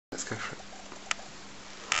go for it.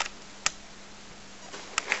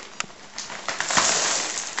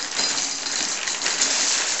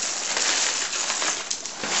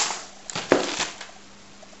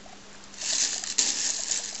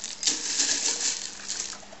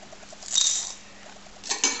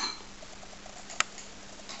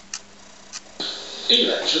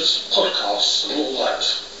 E-lectures, podcasts and all that.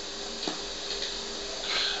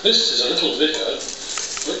 This is a little video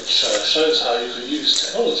which shows how you can use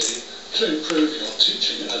technology to improve your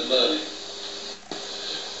teaching and learning.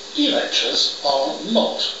 E-lectures are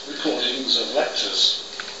not recordings of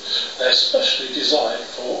lectures. They're specially designed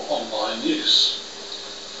for online use.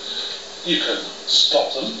 You can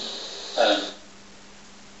stop them and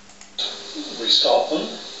restart them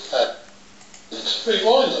and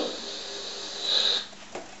rewind them.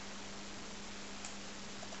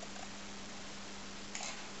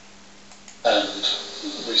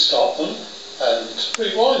 And restart them and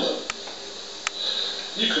rewind them.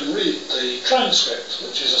 You can read the transcript,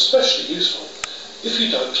 which is especially useful if you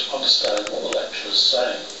don't understand what the lecturer is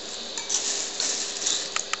saying.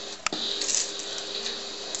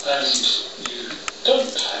 And you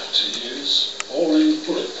don't have to use boring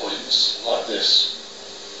bullet points like this.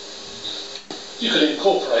 You can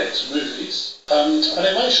incorporate movies and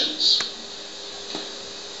animations.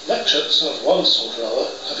 Lectures of one sort or other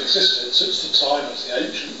have existed since the time of the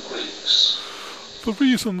ancient Greeks. The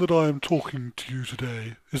reason that I am talking to you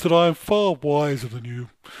today is that I am far wiser than you.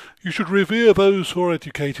 You should revere those who are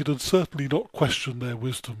educated and certainly not question their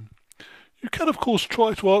wisdom. You can of course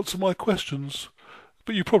try to answer my questions,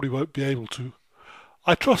 but you probably won't be able to.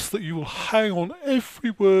 I trust that you will hang on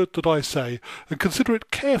every word that I say and consider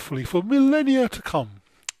it carefully for millennia to come.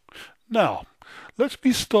 Now, let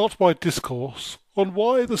me start my discourse on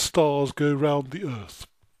why the stars go round the earth.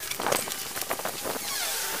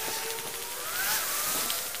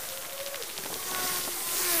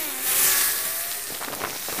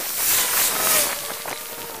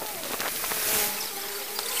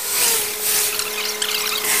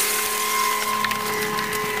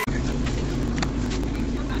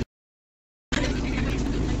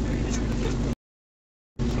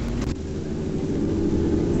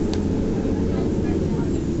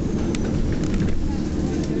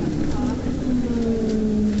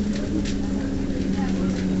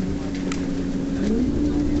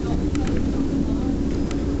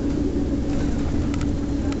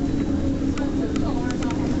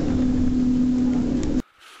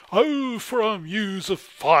 Oh, for a muse of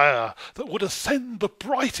fire that would ascend the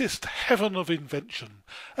brightest heaven of invention,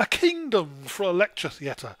 a kingdom for a lecture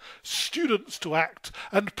theatre, students to act,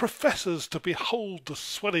 and professors to behold the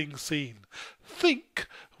swelling scene. Think,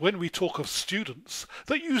 when we talk of students,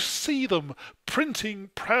 that you see them printing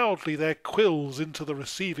proudly their quills into the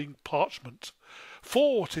receiving parchment.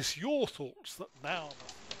 For 'tis your thoughts that now...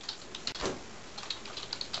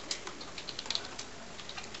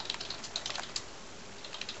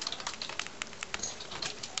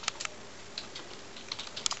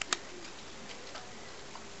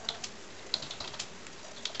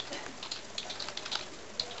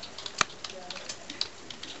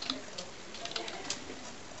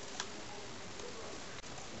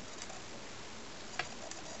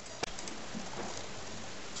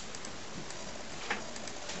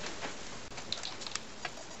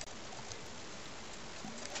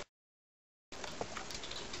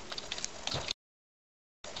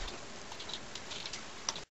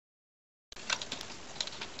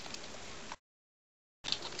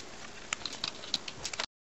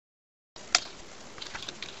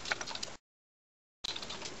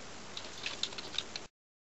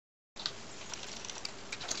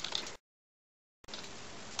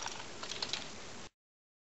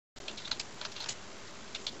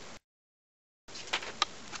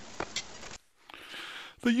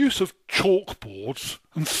 The use of chalkboards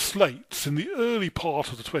and slates in the early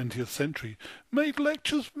part of the 20th century made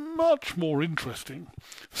lectures much more interesting.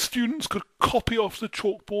 Students could copy off the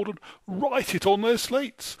chalkboard and write it on their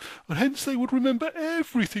slates, and hence they would remember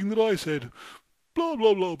everything that I said. Blah,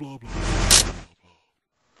 blah, blah, blah, blah.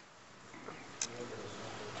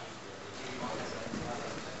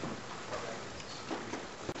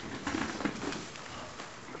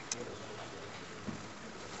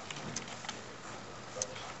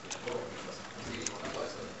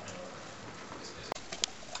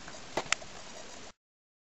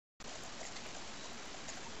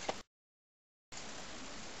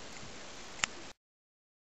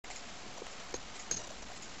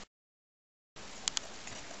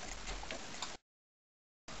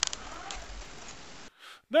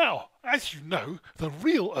 Now, as you know, the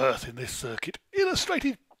real Earth in this circuit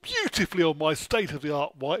illustrated beautifully on my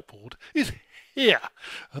state-of-the-art whiteboard is here,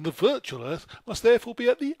 and the virtual Earth must therefore be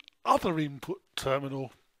at the other input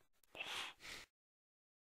terminal.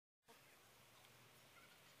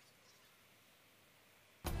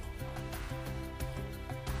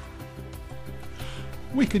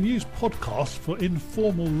 We can use podcasts for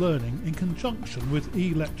informal learning in conjunction with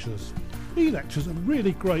e-lectures. E-lectures are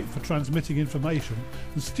really great for transmitting information,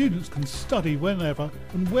 and students can study whenever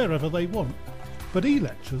and wherever they want. But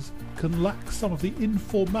e-lectures can lack some of the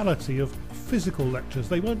informality of physical lectures.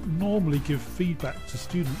 They won't normally give feedback to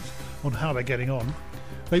students on how they're getting on.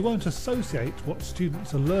 They won't associate what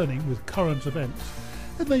students are learning with current events,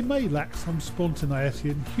 and they may lack some spontaneity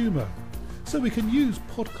and humour. So we can use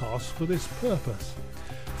podcasts for this purpose.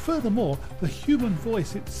 Furthermore, the human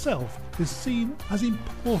voice itself is seen as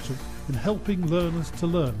important in helping learners to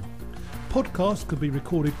learn. Podcasts can be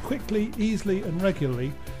recorded quickly, easily and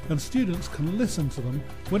regularly, and students can listen to them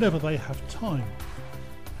whenever they have time.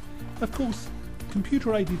 Of course,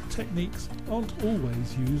 computer-aided techniques aren't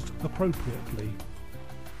always used appropriately.